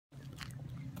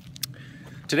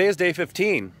Today is day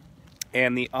 15,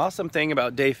 and the awesome thing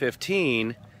about day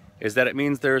 15 is that it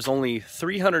means there's only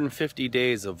 350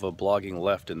 days of vlogging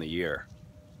left in the year.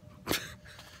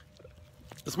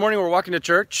 This morning we're walking to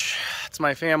church. It's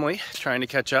my family trying to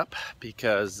catch up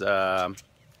because they're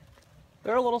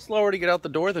a little slower to get out the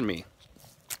door than me.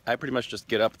 I pretty much just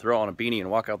get up, throw on a beanie,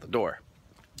 and walk out the door.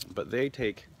 But they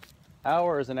take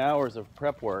hours and hours of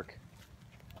prep work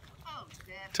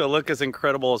to look as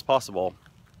incredible as possible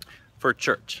for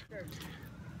church.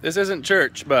 This isn't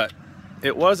church, but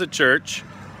it was a church,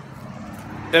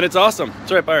 and it's awesome.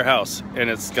 It's right by our house, and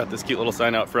it's got this cute little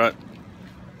sign out front.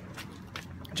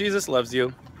 Jesus loves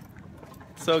you.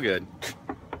 So good.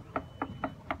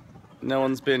 No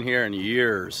one's been here in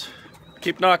years.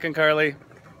 Keep knocking, Carly.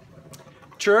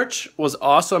 Church was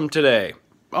awesome today.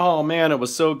 Oh man, it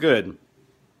was so good.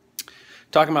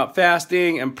 Talking about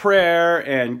fasting and prayer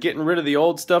and getting rid of the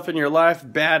old stuff in your life,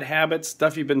 bad habits,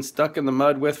 stuff you've been stuck in the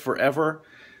mud with forever,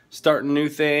 starting new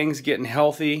things, getting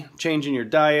healthy, changing your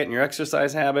diet and your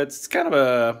exercise habits. It's kind of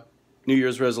a New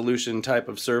Year's resolution type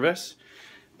of service,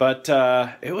 but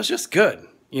it was just good.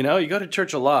 You know, you go to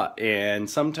church a lot and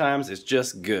sometimes it's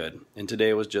just good, and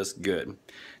today was just good.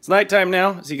 It's nighttime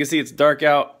now, as you can see it's dark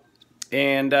out,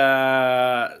 and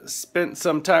spent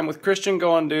some time with Christian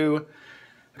going to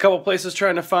a couple places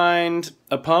trying to find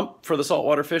a pump for the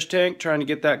saltwater fish tank, trying to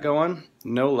get that going.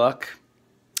 No luck.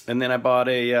 And then I bought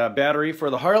a battery for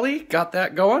the Harley, got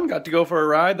that going, got to go for a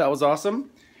ride, that was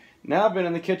awesome. Now I've been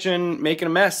in the kitchen making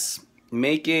a mess,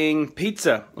 making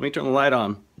pizza. Let me turn the light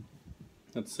on.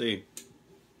 Let's see.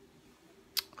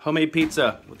 Homemade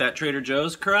pizza with that Trader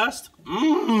Joe's crust.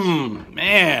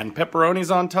 Man,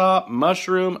 pepperoni's on top,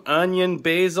 mushroom, onion,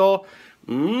 basil.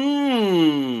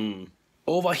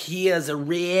 Over here's a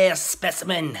rare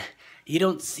specimen. You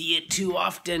don't see it too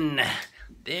often.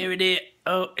 There it is.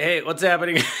 Oh, hey, what's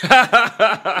happening?